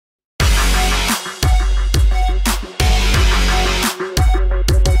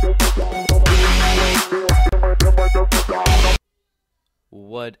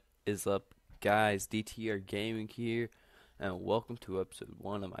Is up, guys? DTR Gaming here, and welcome to episode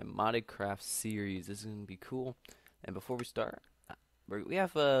 1 of my ModdedCraft series. This is gonna be cool. And before we start, we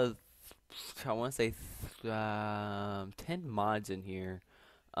have I want to say 10 mods in here.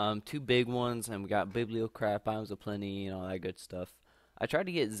 Two big ones, and we got BiblioCraft, Biomes of Plenty, and all that good stuff. I tried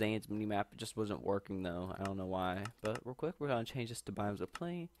to get Zane's minimap, it just wasn't working though. I don't know why. But real quick, we're gonna change this to Biomes of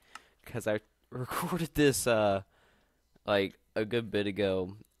Plenty because I recorded this like a good bit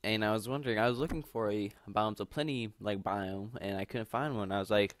ago, and I was wondering, I was looking for a Biomes of Plenty like biome, and I couldn't find one. I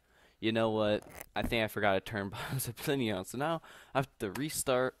was like, you know what? I think I forgot to turn Biomes of Plenty on, so now I have to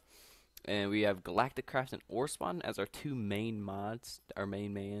restart. And we have GalacticCraft and Orspawn as our two main mods, our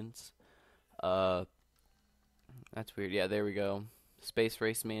main mans. Uh, that's weird. Yeah, there we go. Space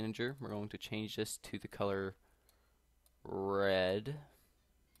Race Manager. We're going to change this to the color red.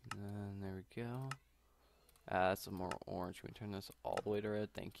 And there we go. Some more orange. We can turn this all the way to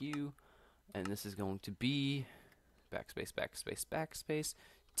red. Thank you. And this is going to be backspace, backspace, backspace.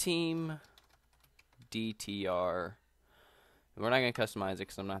 Team DTR. We're not going to customize it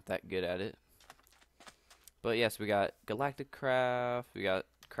because I'm not that good at it. But yes, we got Galactic Craft. We got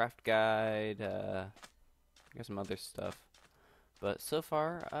Craft Guide. We got some other stuff. But so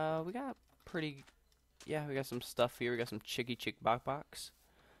far, we got pretty... Yeah, we got some stuff here. We got some Chicky Chick Bok Box.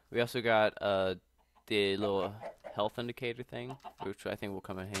 We also got the little health indicator thing, which I think will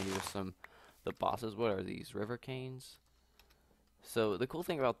come in handy with some the bosses. What are these? River canes? So the cool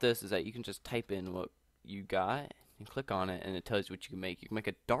thing about this is that you can just type in what you got and click on it, and it tells you what you can make. You can make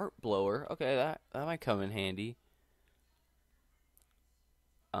a dart blower. Okay, that might come in handy.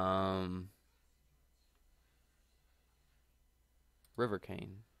 River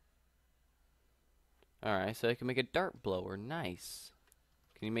cane. Alright, so I can make a dart blower. Nice.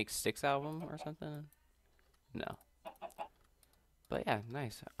 Can you make sticks out of them or something? No. But yeah,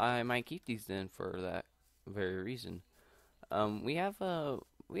 nice. I might keep these then for that very reason. We have a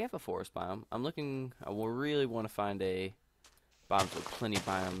forest biome. I'm looking. I will really want to find a Biomes with Plenty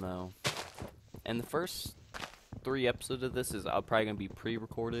biome though. And the first 3 episodes of this is probably gonna be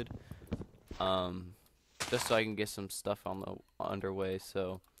pre-recorded, just so I can get some stuff on the underway.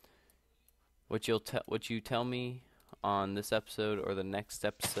 So what you tell me on this episode or the next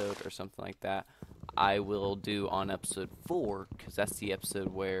episode or something like that, I will do on episode 4, because that's the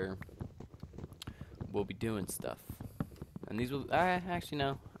episode where we'll be doing stuff. And these will, actually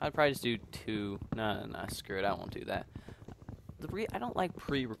no, I'd probably just do 2. No, screw it, I won't do that. I don't like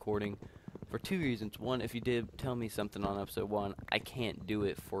pre-recording for 2 reasons. One, if you did tell me something on episode 1, I can't do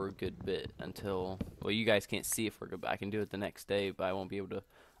it for a good bit until, well, you guys can't see it for a good bit. I can do it the next day, but I won't be able to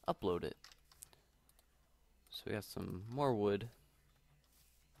upload it. So we got some more wood.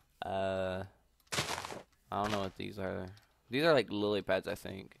 I don't know what these are. These are like lily pads, I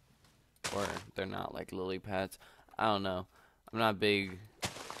think. Or they're not like lily pads. I don't know. I'm not a big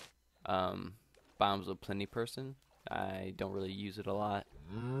Biomes of Plenty person. I don't really use it a lot.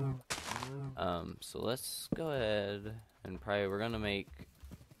 So let's go ahead and we're gonna make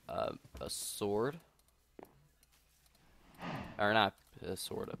a sword. Or not a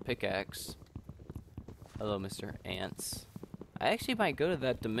sword, a pickaxe. Hello, Mr. Ants. I actually might go to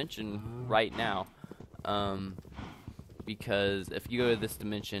that dimension right now. Because if you go to this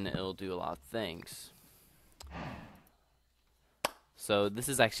dimension, it'll do a lot of things. So this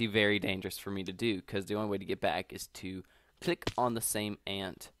is actually very dangerous for me to do, because the only way to get back is to click on the same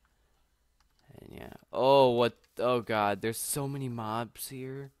ant. And yeah. Oh, what? Oh, God. There's so many mobs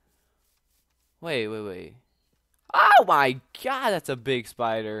here. Wait. Oh, my God. That's a big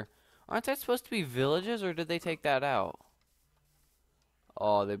spider. Aren't there supposed to be villages, or did they take that out?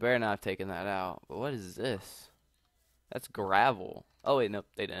 Oh, they better not have taken that out. But what is this? That's gravel. Oh, wait, nope,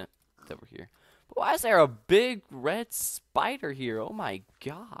 they didn't. It's over here. But why is there a big red spider here? Oh, my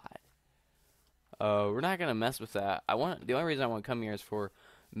God. We're not going to mess with that. The only reason I want to come here is for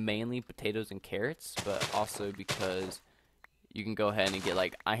mainly potatoes and carrots, but also because you can go ahead and get,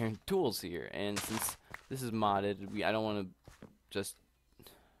 like, iron tools here. And since this is modded, I don't want to just...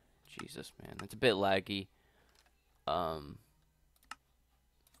 Jesus, man. It's a bit laggy.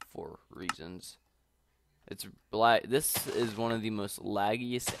 For reasons. This is one of the most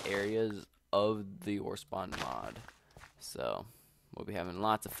laggiest areas of the Orspawn mod, so we'll be having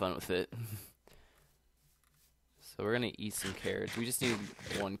lots of fun with it. So we're gonna eat some carrots. We just need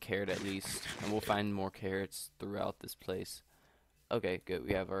 1 carrot at least, and we'll find more carrots throughout this place. Okay, good.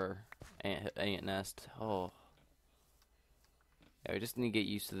 We have our ant nest. Oh, yeah. We just need to get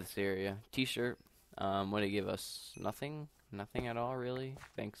used to this area. T-shirt. What did it give us? Nothing. Nothing at all, really.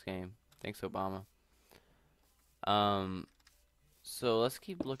 Thanks, game. Thanks, Obama. So let's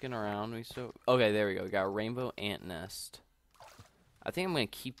keep looking around. Okay, there we go. We got a rainbow ant nest. I think I'm gonna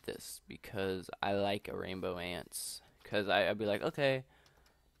keep this because I like a rainbow ants. Cause I'd be like, okay,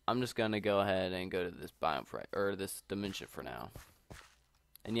 I'm just gonna go ahead and go to this biome or this dimension for now.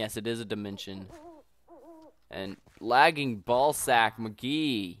 And yes, it is a dimension. And lagging ballsack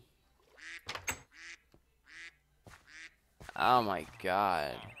McGee. Oh my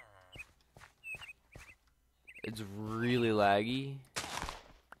god. It's really laggy.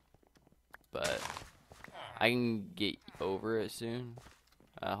 But I can get over it soon.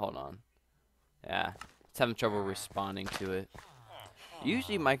 Hold on. Yeah, it's having trouble responding to it.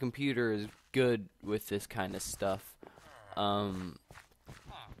 Usually my computer is good with this kind of stuff. But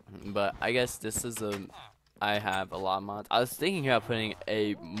I guess this is I have a lot of mods. I was thinking about putting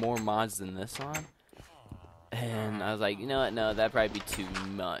more mods than this on. And I was like, you know what, no, that'd probably be too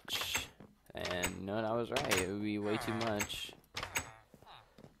much. And you know what, I was right. It would be way too much.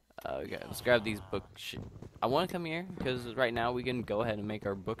 Okay, let's grab these books. I want to come here because right now we can go ahead and make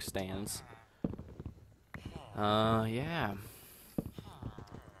our book stands. Yeah.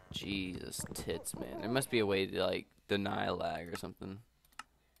 Jesus tits, man. There must be a way to like deny lag or something.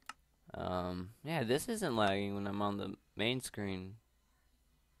 Yeah, this isn't lagging when I'm on the main screen.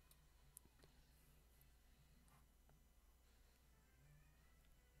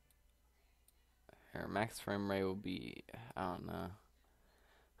 Our max frame rate will be, I don't know.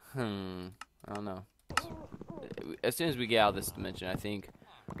 I don't know. As soon as we get out of this dimension, I think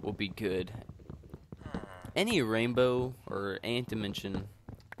we'll be good. Any rainbow or ant dimension,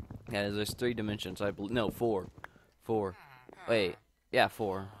 yeah, there's 3 dimensions. I believe. No, 4. 4. Wait, yeah,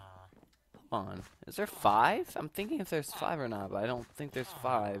 4. Hold on. Is there 5? I'm thinking if there's 5 or not, but I don't think there's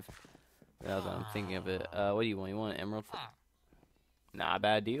 5. Now that I'm thinking of it. What do you want? You want an emerald? Not a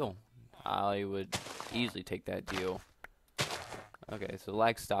bad deal. I would easily take that deal. Okay, so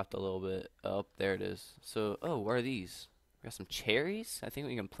lag stopped a little bit. Oh, there it is. So, oh, what are these? We got some cherries. I think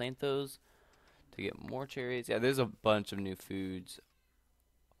we can plant those to get more cherries. Yeah, there's a bunch of new foods.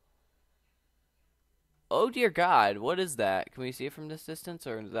 Oh dear God, what is that? Can we see it from this distance,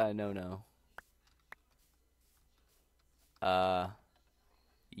 or is that a no-no?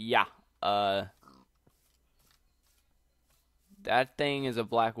 Yeah. That thing is a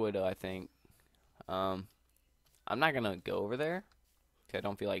black widow, I think. I'm not gonna go over there. I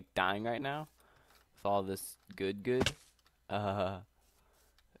don't feel like dying right now with all this good. So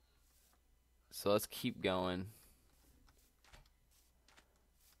let's keep going.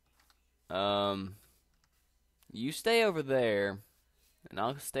 You stay over there, and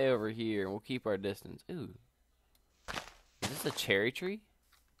I'll stay over here, and we'll keep our distance. Ooh. Is this a cherry tree?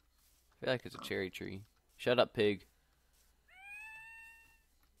 I feel like it's a cherry tree. Shut up, pig.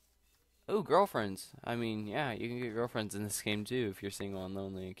 Oh, girlfriends. I mean, yeah, you can get girlfriends in this game too if you're single and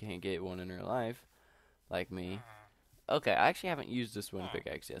lonely and can't get one in real life, like me. Okay, I actually haven't used this wind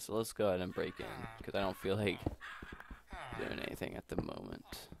pickaxe yet, so let's go ahead and break in, because I don't feel like doing anything at the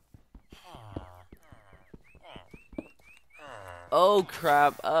moment. Oh,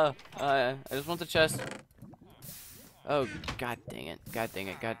 crap. I just want the chest. Oh, god dang it. God dang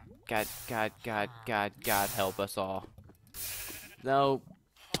it. God help us all. No.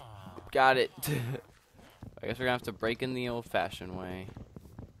 Got it. I guess we're gonna have to break in the old-fashioned way.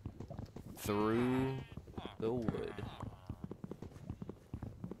 Through the wood.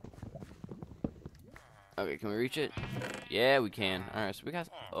 Okay, can we reach it? Yeah, we can. Alright, so we got...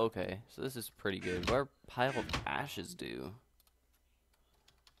 Okay, so this is pretty good. What are pile of ashes do?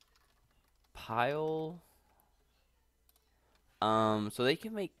 Pile... so they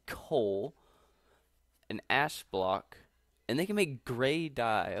can make coal, an ash block, and they can make gray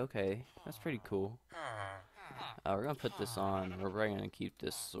dye. Okay, that's pretty cool. We're gonna put this on. We're probably gonna keep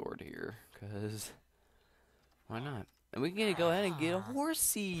this sword here, cause why not? And we can go ahead and get a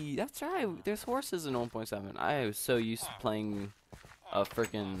horsey. That's right. There's horses in 1.7. I was so used to playing a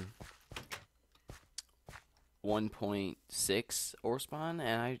freaking 1.6 ore spawn,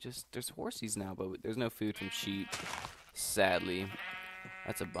 and there's horsies now, but there's no food from sheep. Sadly,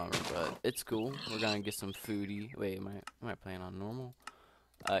 that's a bummer, but it's cool. We're gonna get some foodie. Wait, am I playing on normal?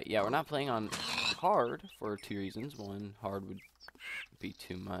 Yeah, we're not playing on hard for 2 reasons. One, hard would be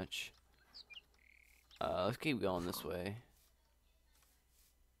too much. Let's keep going this way.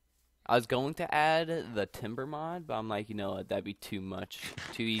 I was going to add the timber mod, but I'm like, you know what, that'd be too much,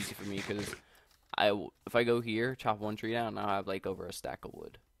 too easy for me, because if I go here, chop one tree down, I'll have like over a stack of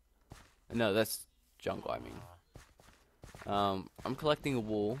wood. No, that's jungle, I mean. I'm collecting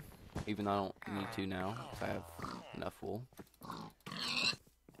wool, even though I don't need to now, because I have enough wool.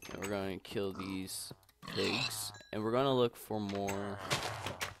 And we're going to kill these pigs, and we're gonna look for more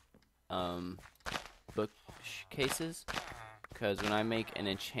bookcases, because when I make an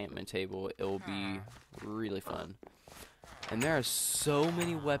enchantment table, it will be really fun. And there are so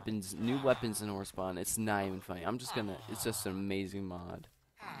many weapons, new weapons in Orspawn. It's not even funny. It's just an amazing mod.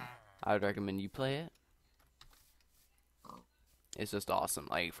 I would recommend you play it. It's just awesome.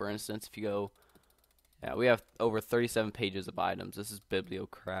 Like, for instance, if you go, yeah, we have over 37 pages of items. This is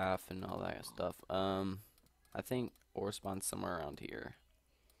ModdedCraft and all that stuff. I think Orspawn's somewhere around here.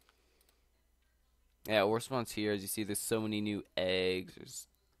 Yeah, Orspawn's here. As you see, there's so many new eggs. There's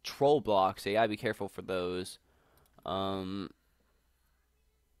troll blocks, so you gotta be careful for those. Looking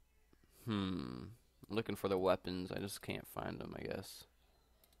for the weapons. I just can't find them, I guess.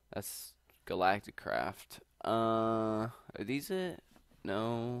 That's ModdedCraft. Are these it?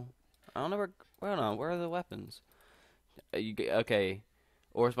 No. I don't know where are the weapons? Okay.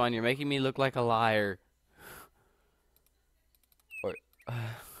 Orspawn, you're making me look like a liar.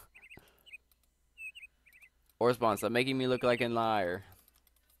 Orspawn, stop making me look like a liar.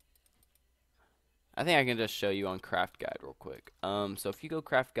 I think I can just show you on Craft Guide real quick. So if you go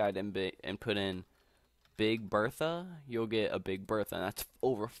Craft Guide and put in Big Bertha, you'll get a Big Bertha, and that's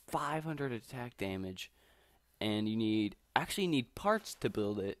over 500 attack damage. And you actually need parts to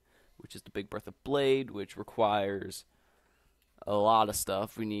build it, which is the Big Bertha blade, which requires a lot of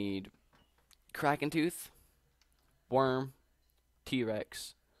stuff. We need Kraken Tooth, Worm,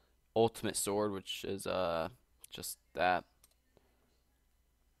 T-Rex, Ultimate Sword, which is just that.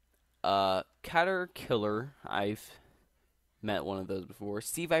 Caterpillar, I've met one of those before.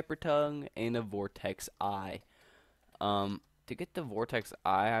 Sea Viper Tongue and a Vortex Eye. To get the Vortex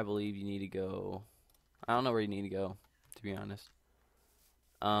Eye, I believe you need to go. I don't know where you need to go, to be honest.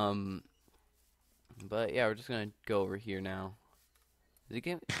 But yeah, we're just gonna go over here now. Is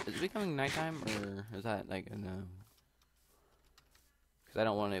it becoming nighttime, or is that like a no? Because I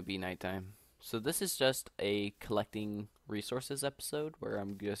don't want it to be nighttime. So this is just a collecting resources episode where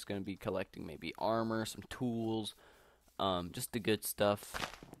I'm just going to be collecting maybe armor, some tools, just the good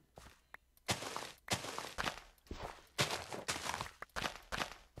stuff.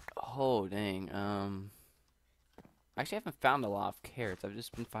 Oh, dang. Actually, I haven't found a lot of carrots. I've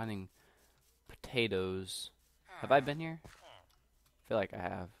just been finding potatoes. Have I been here? I feel like I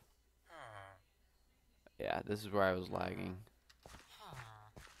have. Yeah, this is where I was lagging.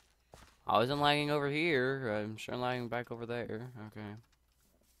 I wasn't lagging over here. I'm sure I'm lagging back over there. Okay.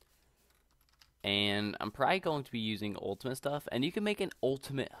 And I'm probably going to be using ultimate stuff. And you can make an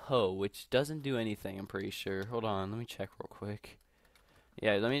ultimate hoe, which doesn't do anything, I'm pretty sure. Hold on, let me check real quick.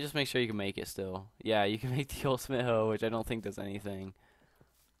 Yeah, let me just make sure you can make it still. Yeah, you can make the ultimate hoe, which I don't think does anything.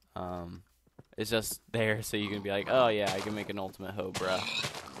 It's just there so you can be like, oh yeah, I can make an ultimate hoe, bruh.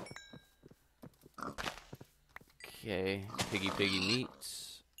 Okay, piggy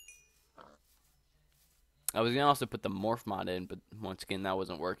meats. I was gonna also put the morph mod in, but once again, that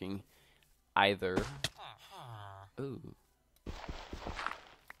wasn't working either. Ooh.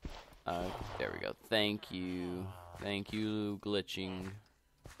 There we go. Thank you, glitching.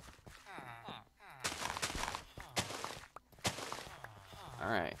 All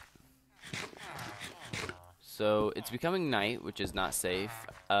right. So it's becoming night, which is not safe.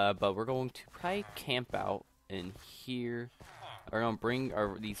 But we're going to probably camp out in here. We're gonna bring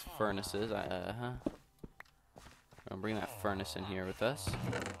these furnaces. I'm bring that furnace in here with us.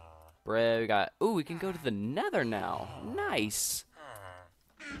 Bread, we got. Ooh, we can go to the Nether now. Nice.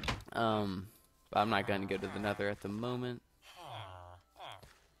 But I'm not gonna go to the Nether at the moment.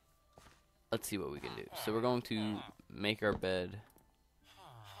 Let's see what we can do. So we're going to make our bed.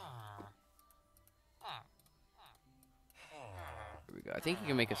 Here we go. I think you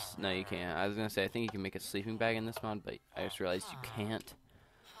can make a. No, you can't. I was gonna say I think you can make a sleeping bag in this mod, but I just realized you can't.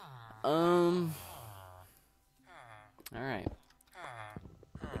 Alright.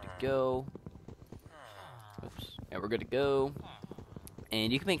 Good to go. Oops. Yeah, we're good to go.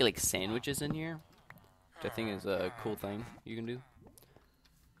 And you can make like sandwiches in here, which I think is a cool thing you can do.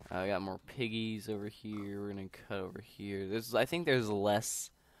 I got more piggies over here. We're gonna cut over here. I think there's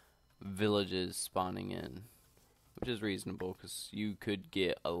less villages spawning in, which is reasonable because you could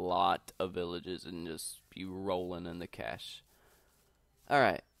get a lot of villages and just be rolling in the cash.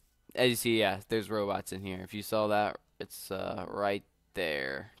 Alright. As you see, yeah, there's robots in here. If you saw that, it's right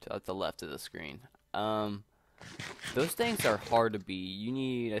there at the left of the screen. Those things are hard to beat. You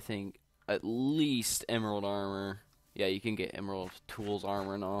need, I think, at least emerald armor. Yeah, you can get emerald tools,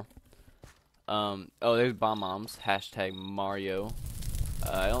 armor, and all. Oh, there's bomb-bombs. Hashtag Mario.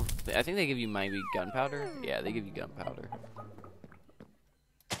 I think they give you maybe gunpowder. Yeah, they give you gunpowder,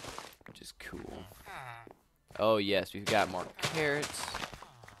 which is cool. Oh, yes, we've got more carrots.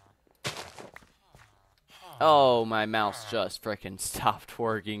 Oh, my mouse just frickin' stopped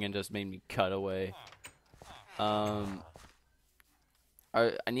working and just made me cut away. I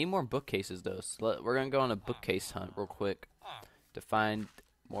need more bookcases, though. So we're gonna go on a bookcase hunt real quick to find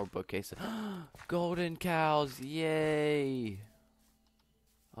more bookcases. Golden cows, yay!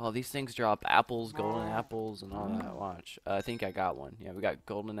 Oh, these things drop apples, golden apples, and all that. Watch. I think I got one. Yeah, we got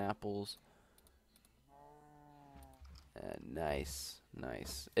golden apples. Nice,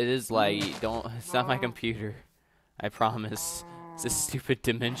 nice. It is light. Don't. It's not my computer. I promise. It's a stupid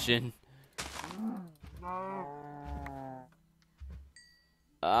dimension.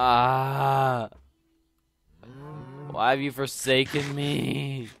 Ah! Why have you forsaken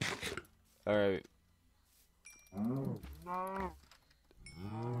me? Alright. Alright,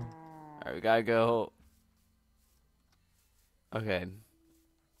 we gotta go. Okay.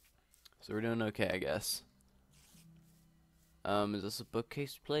 So we're doing okay, I guess. Is this a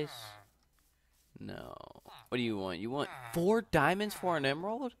bookcase place? No. What do you want? You want 4 diamonds for an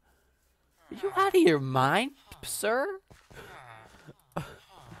emerald? Are you out of your mind, sir?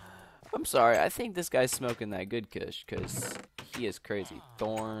 I'm sorry. I think this guy's smoking that good kush, because he is crazy.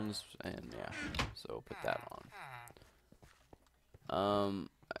 Thorns, and yeah. So we'll put that on.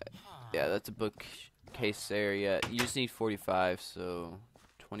 Yeah, that's a bookcase area. You just need 45, so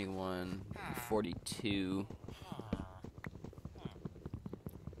 21, 42.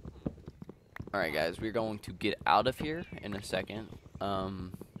 Alright, guys, we're going to get out of here in a second.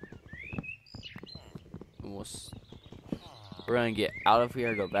 We're going to get out of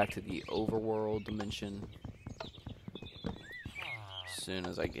here, go back to the overworld dimension. As soon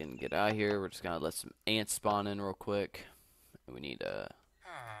as I can get out of here, we're just going to let some ants spawn in real quick. We need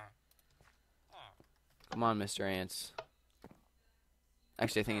come on, Mr. Ants.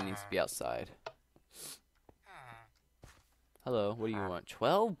 Actually, I think it needs to be outside. Hello, what do you want?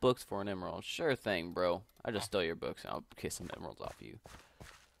 12 books for an emerald. Sure thing, bro. I just stole your books, and I'll kiss some emeralds off you.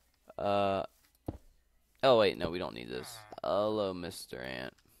 Oh, wait, no, we don't need this. Hello, Mr.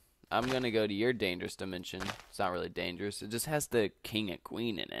 Ant. I'm gonna go to your dangerous dimension. It's not really dangerous. It just has the king and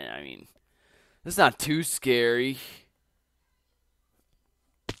queen in it. I mean, it's not too scary.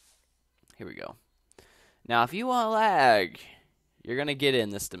 Here we go. Now, if you want lag, you're gonna get in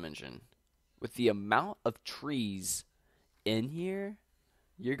this dimension. With the amount of trees in here,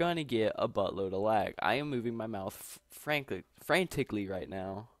 you're gonna get a buttload of lag. I am moving my mouth frantically right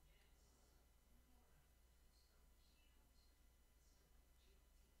now.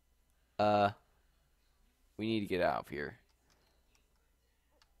 We need to get out of here.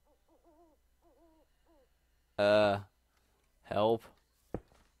 Help.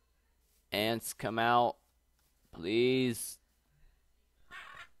 Ants, come out. Please.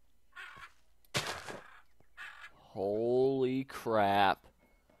 Holy crap.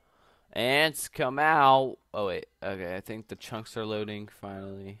 Ants, come out. Oh, wait. Okay, I think the chunks are loading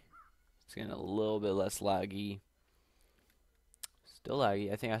finally. It's getting a little bit less laggy. Still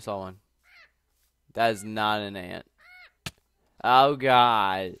laggy. I think I saw one. That is not an ant. Oh,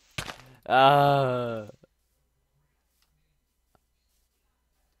 God. Oh,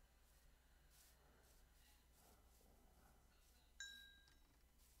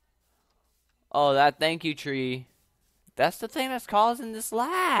 that thank you tree. That's the thing that's causing this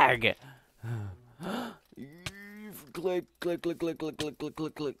lag. Click, click, click, click, click, click, click,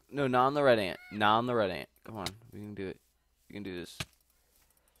 click, click. No, not on the red ant. Not on the red ant. Come on, we can do it. We can do this.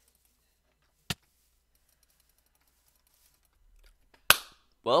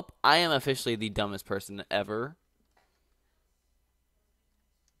 Well, I am officially the dumbest person ever.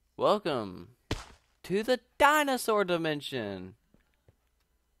 Welcome to the dinosaur dimension.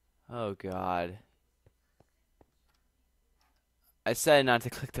 Oh, God. I said not to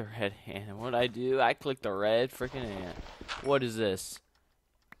click the red ant. What'd I do? I clicked the red freaking ant. What is this?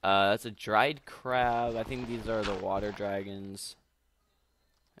 That's a dried crab. I think these are the water dragons.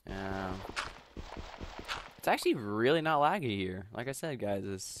 It's actually really not laggy here. Like I said, guys,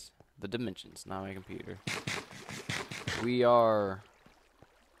 it's the dimensions, not my computer. We are...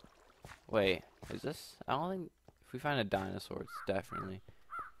 Wait, is this... I don't think... If we find a dinosaur, it's definitely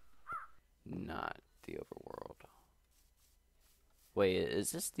not the overworld. Wait,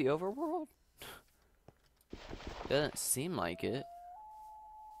 is this the overworld? Doesn't seem like it.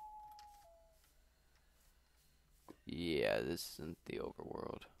 Yeah, this isn't the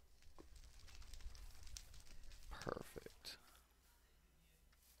overworld. Perfect.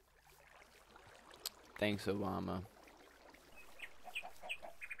 Thanks, Obama.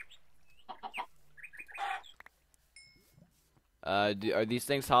 Are these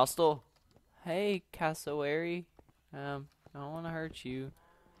things hostile? Hey, cassowary. I don't want to hurt you.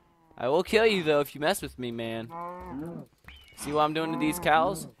 I will kill you though if you mess with me, man. See what I'm doing to these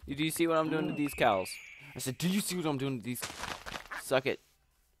cows? Do you see what I'm doing to these cows? I said, do you see what I'm doing to these? Suck it.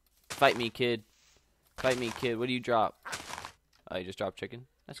 Fight me, kid. Fight me, kid. What do you drop? Oh, you just dropped chicken?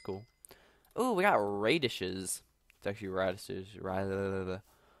 That's cool. Ooh, we got radishes. It's actually radishes.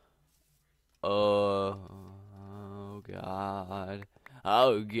 Oh, God.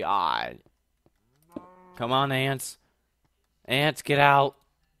 Oh, God. Come on, ants. Ants, get out.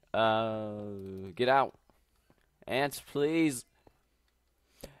 Get out. Ants, please.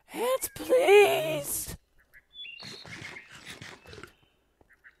 Ants, please.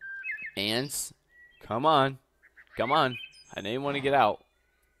 Ants, come on. Come on. I know you want to get out.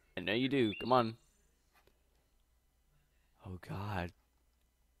 I know you do. Come on. Oh, God.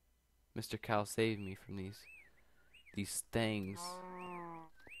 Mr. Cow, save me from these things.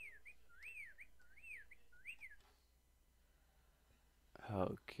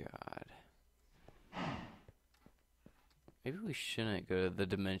 Oh, God. Maybe we shouldn't go to the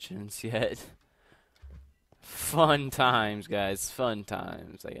dimensions yet. Fun times, guys. Fun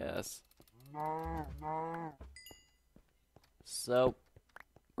times, I guess. So,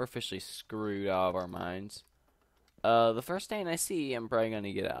 we're officially screwed out of our minds. The first thing I see, I'm probably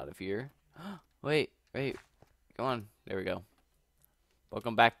gonna get out of here. Wait. Come on. There we go.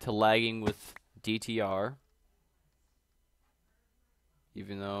 Welcome back to lagging with DTR.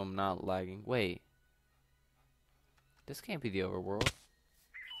 Even though I'm not lagging. Wait. This can't be the overworld.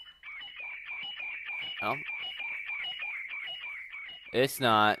 Oh. It's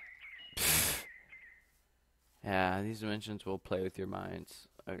not. Pfft. Yeah, these dimensions will play with your minds.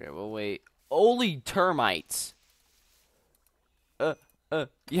 Okay, well, wait. Only termites!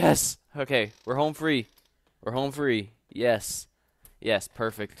 Yes! Okay, we're home free. We're home free. Yes. Yes,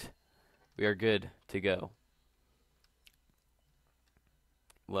 perfect. We are good to go.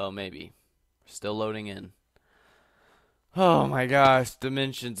 Well, maybe. We're still loading in. Oh my gosh,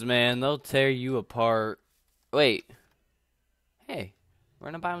 dimensions, man. They'll tear you apart. Wait. Hey, we're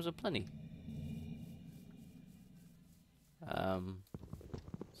in a biomes with plenty.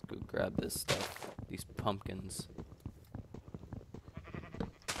 Let's go grab this stuff. These pumpkins.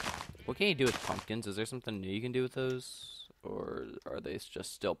 What can you do with pumpkins? Is there something new you can do with those? Or are they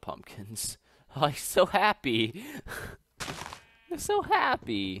just still pumpkins? Oh, he's so happy. They're so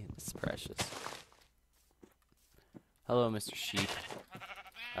happy. It's precious. Hello, Mr. Sheep.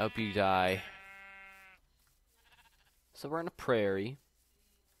 I hope you die. So we're in a prairie,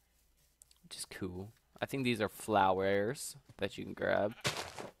 which is cool. I think these are flowers that you can grab.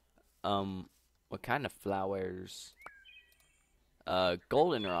 What kind of flowers?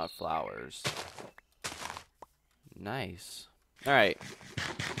 Goldenrod flowers. Nice. Alright.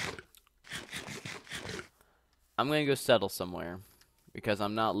 I'm gonna go settle somewhere. Because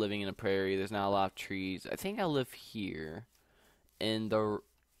I'm not living in a prairie. There's not a lot of trees. I think I live here. In the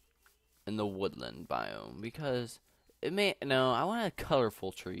woodland biome. Because it may... No, I want a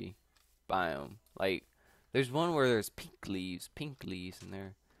colorful tree biome. Like, there's one where there's pink leaves in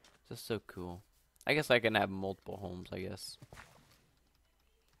there. It's just so cool. I guess I can have multiple homes, I guess.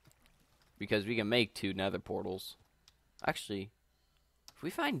 Because we can make 2 nether portals. Actually, if we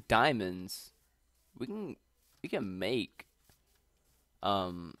find diamonds, we can make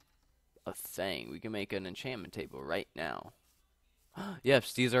a thing. We can make an enchantment table right now.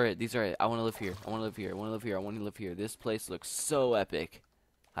 Yes, these are it. I want to live here. I want to live here. This place looks so epic.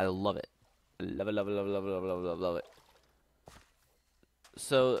 I love it. Love it.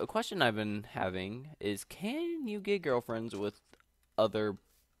 So, a question I've been having is, can you get girlfriends with other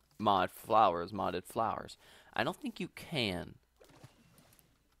modded flowers? I don't think you can.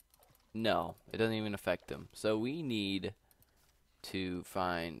 No, it doesn't even affect them. So we need to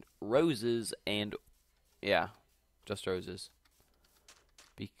find roses and, yeah, just roses.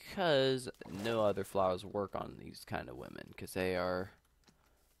 Because no other flowers work on these kind of women. Because they are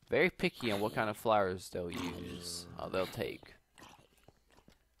very picky on what kind of flowers they'll use. They'll take.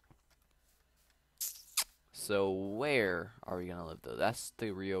 So where are we gonna live though? That's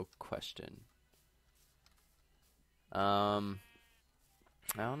the real question. I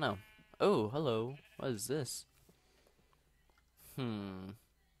don't know. Oh, hello. What is this?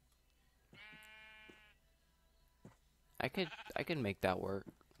 I could make that work.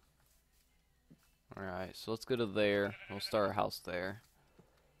 Alright, so let's go to there. We'll start our house there.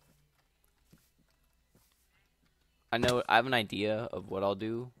 I have an idea of what I'll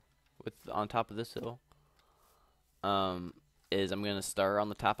do with on top of this hill. Is I'm gonna start on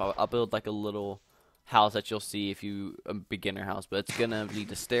the top. I'll build like a little house that you'll see if you a beginner house, but it's gonna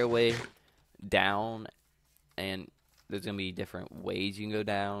need a stairway down, and there's gonna be different ways you can go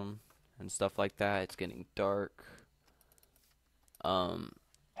down and stuff like that. It's getting dark. And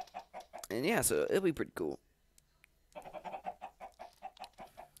yeah, so it'll be pretty cool.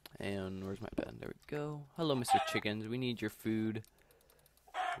 And where's my bed? There we go. Hello, Mr. Chickens. We need your food.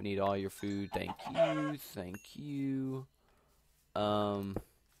 We need all your food. Thank you. Thank you. Okay,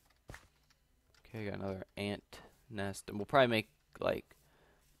 I got another ant nest, and we'll probably make like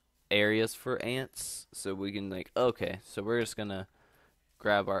areas for ants so we can like. Okay, so we're just gonna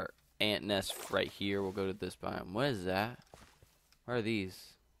grab our ant nest right here. We'll go to this biome. What is that? What are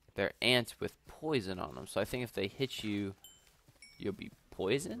these? They're ants with poison on them. So I think if they hit you, you'll be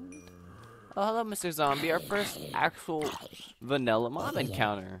poisoned. Oh, hello, Mr. Zombie. Our first actual vanilla mob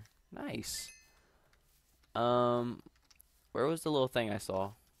encounter. Nice. Where was the little thing I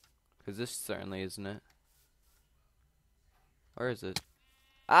saw? Because this certainly isn't it. Where is it?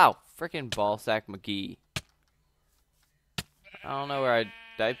 Ow! Frickin' Ballsack McGee. I don't know where did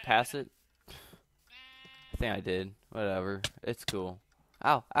I pass it? I think I did. Whatever. It's cool.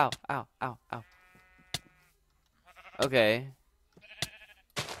 Ow, ow, ow, ow, ow. Okay.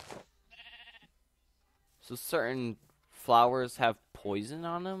 So certain flowers have poison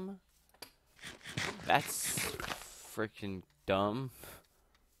on them? That's freaking dumb.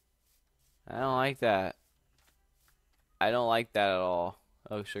 I don't like that. I don't like that at all.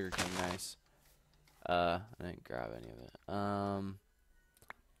 Oh, sugarcane, nice. I didn't grab any of it.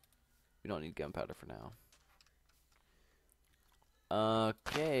 We don't need gunpowder for now.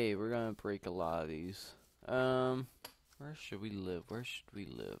 Okay, we're gonna break a lot of these. Where should we live? Where should we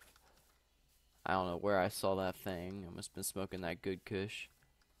live? I don't know where I saw that thing. I must have been smoking that good kush.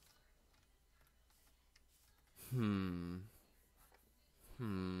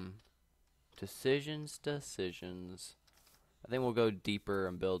 Decisions. I think we'll go deeper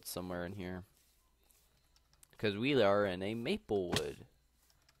and build somewhere in here. Because we are in a Maplewood.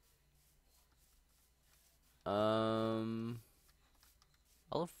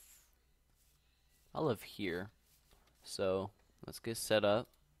 I'll live here. So, let's get set up.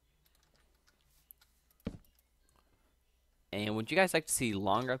 And would you guys like to see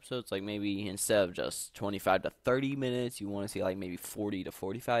longer episodes? Like maybe instead of just 25 to 30 minutes, you want to see like maybe 40 to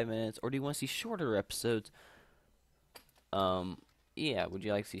 45 minutes? Or do you want to see shorter episodes? Yeah, would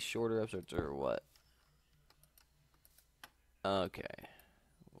you like to see shorter episodes or what? Okay.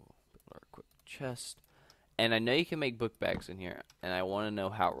 We'll build our quick chest. And I know you can make book bags in here. And I want to know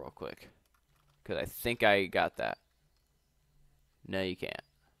how real quick. Because I think I got that. No, you can't.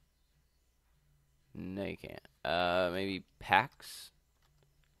 No, you can't. Maybe packs?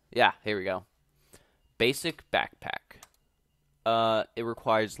 Yeah, here we go. Basic backpack. It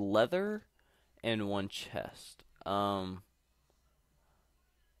requires leather and 1 chest. Okay.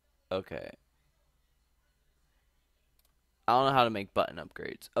 I don't know how to make button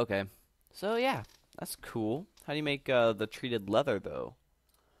upgrades. Okay. So, yeah. That's cool. How do you make, the treated leather, though?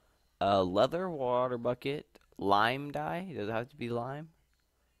 Leather, water bucket, lime dye. Does it have to be lime?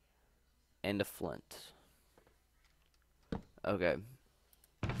 And a flint. Okay.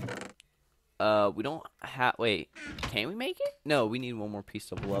 We don't have. Wait, can we make it? No, we need 1 more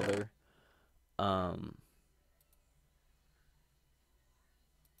piece of leather.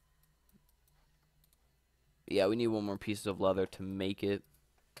 Yeah, we need 1 more piece of leather to make it,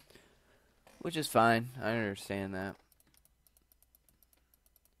 which is fine. I understand that.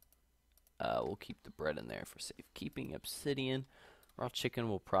 We'll keep the bread in there for safekeeping. Obsidian. Raw chicken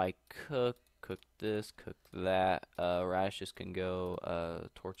will probably cook. Cook this, cook that. Radishes can go.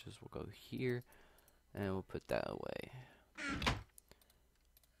 Torches will go here. And we'll put that away.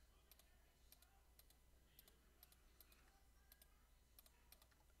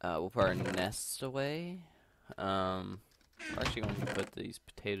 We'll put our nests away. We're actually going to put these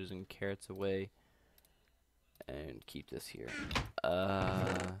potatoes and carrots away. And keep this here.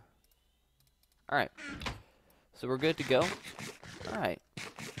 Alright. So we're good to go. Alright.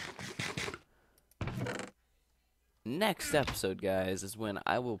 Next episode, guys, is when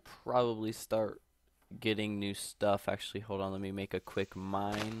I will probably start getting new stuff. Actually, hold on, let me make a quick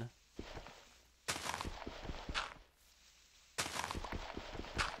mine.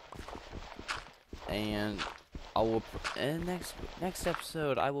 And I will next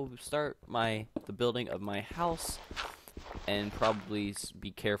episode I will start the building of my house, and probably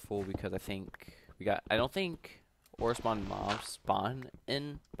be careful because I don't think ore spawn mobs spawn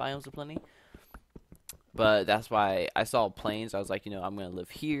in biomes of plenty. But that's why I saw plains. I was like, I'm going to live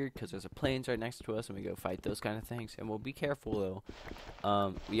here because there's a plains right next to us, and we go fight those kind of things. And we'll be careful,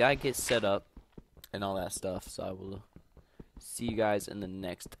 though. We got to get set up and all that stuff, so I will see you guys in the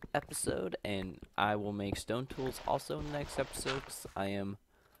next episode, and I will make stone tools also in the next episode, 'cause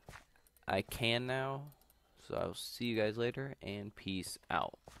I can now. So I'll see you guys later, and peace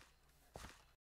out.